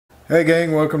Hey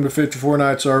gang, welcome to 54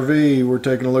 Nights RV. We're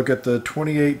taking a look at the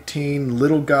 2018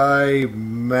 Little Guy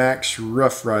Max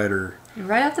Roughrider. And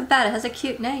right off the bat, it has a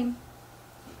cute name.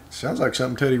 Sounds like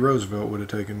something Teddy Roosevelt would have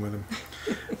taken with him.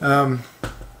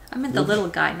 I meant the little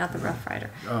guy, not the Roughrider.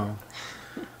 Oh.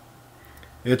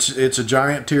 It's a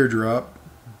giant teardrop,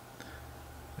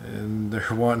 and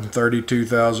they're wanting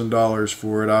 $32,000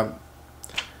 for it.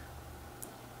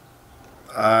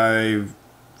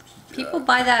 People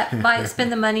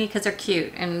spend the money because they're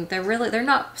cute, and they're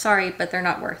not, sorry, but they're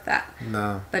not worth that.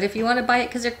 No. But if you want to buy it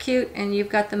because they're cute and you've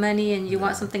got the money and you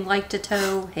want something light to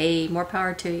tow, hey, more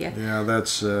power to you. Yeah,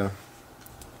 that's a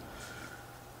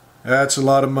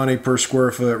lot of money per square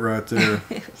foot right there.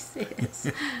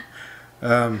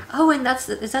 Oh, and that's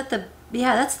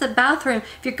the bathroom.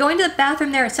 If you're going to the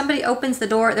bathroom there and somebody opens the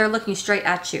door, they're looking straight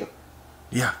at you.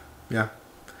 Yeah.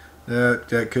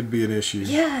 That could be an issue.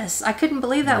 Yes, I couldn't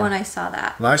believe that when I saw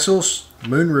that. Nice little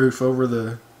moonroof over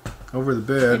the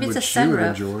bed, which you would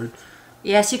enjoy.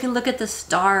 Yes, you can look at the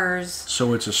stars.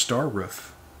 So it's a star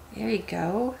roof. There you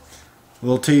go.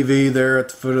 Little TV there at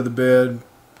the foot of the bed.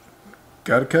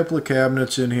 Got a couple of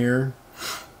cabinets in here.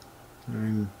 I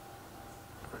mean,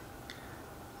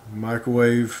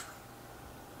 microwave.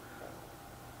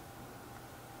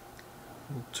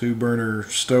 2-burner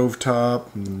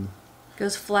stovetop and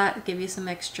goes flat, give you some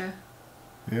extra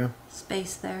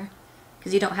space there,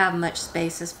 because you don't have much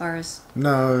space as far as...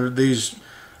 No, these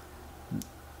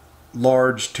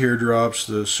large teardrops,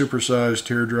 the supersized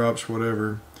teardrops,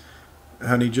 whatever,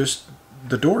 honey, just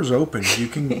the door's open, you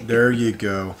can there you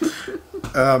go.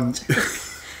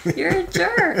 You're a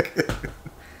jerk.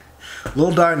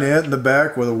 Little dinette in the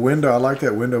back with a window. I like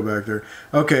that window back there.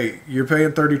 Okay, you're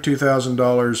paying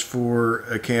 $32,000 for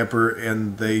a camper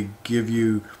and they give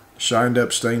you shined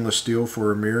up stainless steel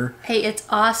for a mirror. Hey, it's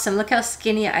awesome. Look how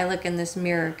skinny I look in this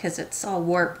mirror because it's all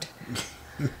warped.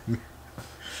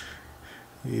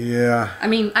 Yeah. I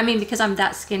mean because I'm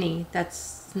that skinny,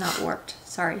 that's not warped.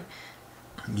 Sorry.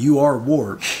 You are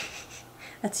warped.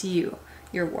 That's you.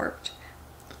 You're warped.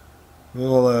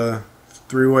 Little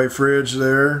 3-way fridge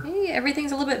there. Hey,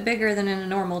 everything's a little bit bigger than in a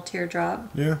normal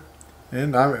teardrop. Yeah,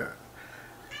 and I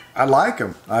like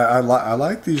them. I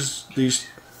like these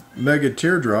mega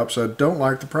teardrops. I don't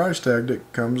like the price tag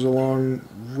that comes along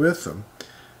with them.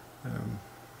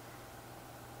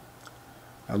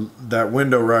 That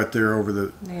window right there over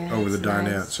the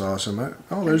dinette's awesome.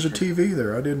 There's a TV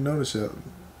there. I didn't notice that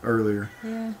earlier.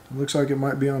 Yeah. It looks like it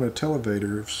might be on a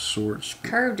televator of sorts.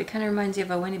 Curved. It kind of reminds you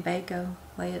of a Winnebago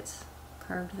way it's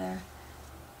curved there.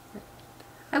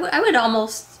 I would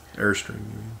almost... Airstream, you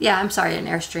mean? Yeah, I'm sorry, an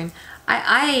Airstream.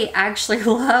 I actually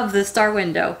love the star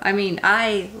window. I mean,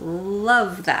 I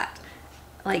love that.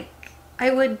 Like,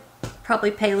 I would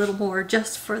probably pay a little more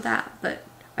just for that, but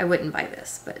I wouldn't buy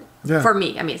this. But for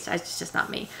me, I mean, it's just not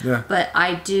me. Yeah. But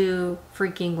I do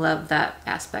freaking love that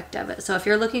aspect of it. So if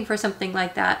you're looking for something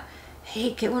like that,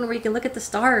 hey, get one where you can look at the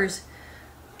stars.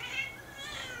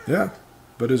 Yeah,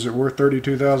 but is it worth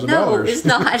 $32,000? No, it's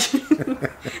not.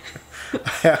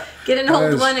 Get an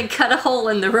old one and cut a hole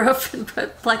in the roof and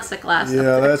put plexiglass up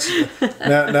there. That's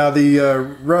now the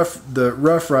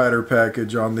Roughrider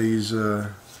package on these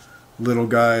little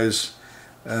guys.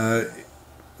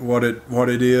 What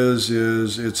it is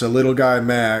it's a Little Guy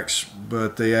Max,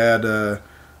 but they add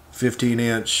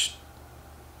 15-inch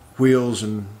wheels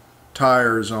and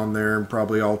tires on there, and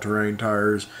probably all-terrain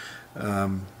tires.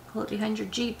 Pull it behind your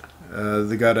Jeep.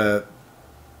 They got a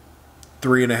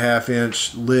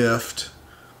 3.5-inch lift,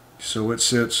 so it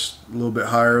sits a little bit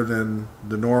higher than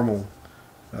the normal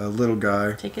Little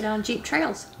Guy. Take it on Jeep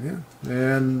trails. Yeah,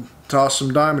 and toss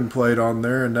some diamond plate on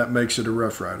there, and that makes it a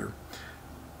Roughrider.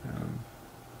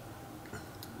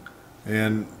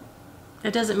 And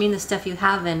it doesn't mean the stuff you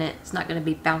have in it is not going to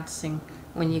be bouncing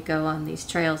when you go on these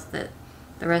trails that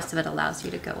the rest of it allows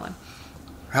you to go on.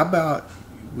 How about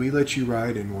we let you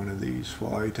ride in one of these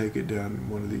while I take it down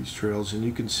one of these trails, and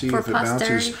you can see if it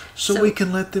bounces, so we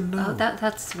can let them know. Oh,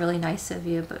 that's really nice of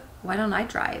you, but why don't I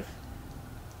drive?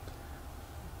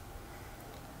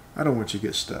 I don't want you to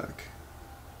get stuck.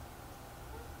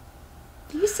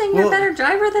 Are you saying you're a better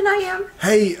driver than I am?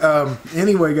 Hey,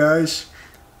 anyway, guys,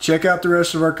 check out the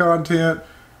rest of our content.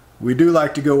 We do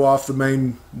like to go off the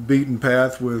main beaten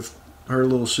path with her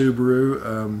little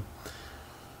Subaru.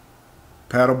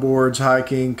 Paddle boards,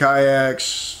 hiking,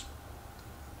 kayaks,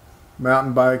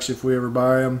 mountain bikes if we ever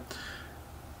buy them.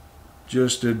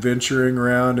 Just adventuring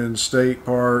around in state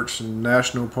parks and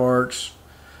national parks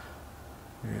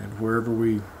and wherever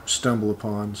we stumble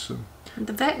upon. So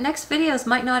the next videos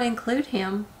might not include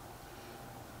him,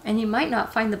 and you might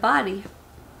not find the body.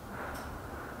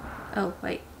 Oh,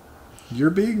 wait. You're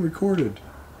being recorded.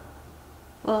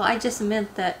 Well, I just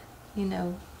meant that, you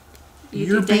know, you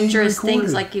You're do dangerous being recorded.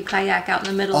 things like you kayak out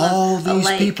in the middle All of a these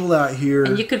lake. people out here.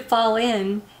 And you could fall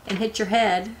in and hit your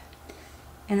head,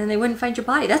 and then they wouldn't find your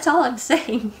body. That's all I'm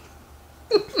saying.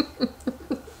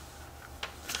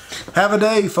 Have a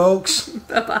day, folks.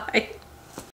 Bye-bye.